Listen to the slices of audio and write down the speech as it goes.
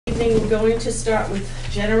evening, we're going to start with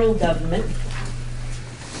general government.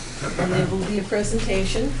 And there will be a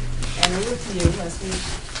presentation and a review, as we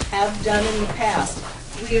have done in the past.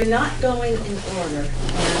 We are not going in order.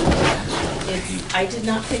 And I did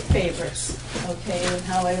not pick favorites, okay, and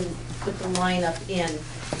how I put the lineup in.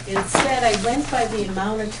 Instead, I went by the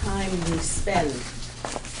amount of time we spend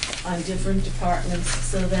on different departments,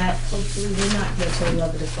 so that hopefully we're not here till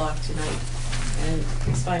 11 o'clock tonight. And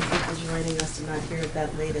it's fine people joining us to not hear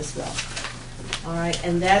that late as well. All right,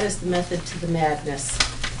 and that is the method to the madness.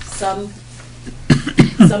 Some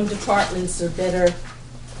departments are better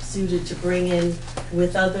suited to bring in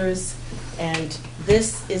with others, and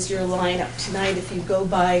this is your lineup tonight. If you go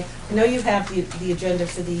by, I know you have the agenda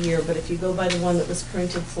for the year, but if you go by the one that was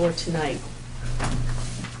printed for tonight,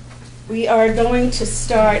 we are going to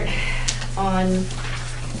start on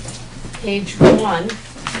page 1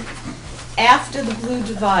 after the blue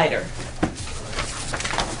divider,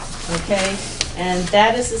 okay, and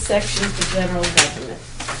that is the section for general government.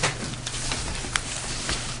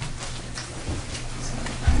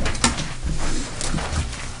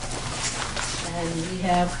 And we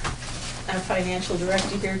have our financial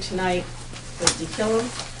director here tonight, Christy Killam.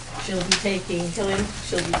 She'll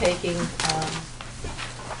be taking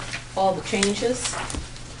all the changes,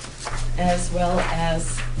 as well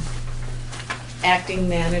as acting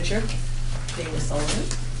manager, Dana Sullivan.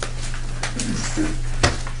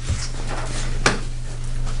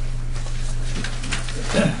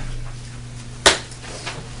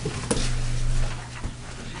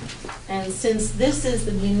 And since this is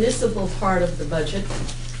the municipal part of the budget,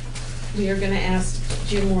 we are going to ask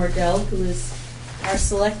Jim Wardell, who is our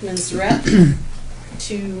selectman's rep,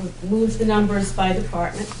 to move the numbers by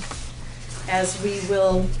department, as we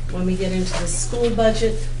will, when we get into the school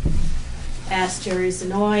budget, ask Jerry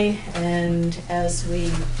Zanoy, and as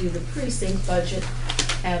we do the precinct budget,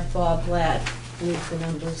 have Bob Ladd move the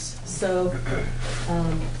numbers. So,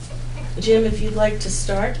 Jim, if you'd like to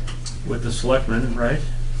start. With the selectmen, right?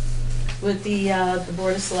 With the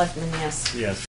Board of Selectmen, yes. Yes.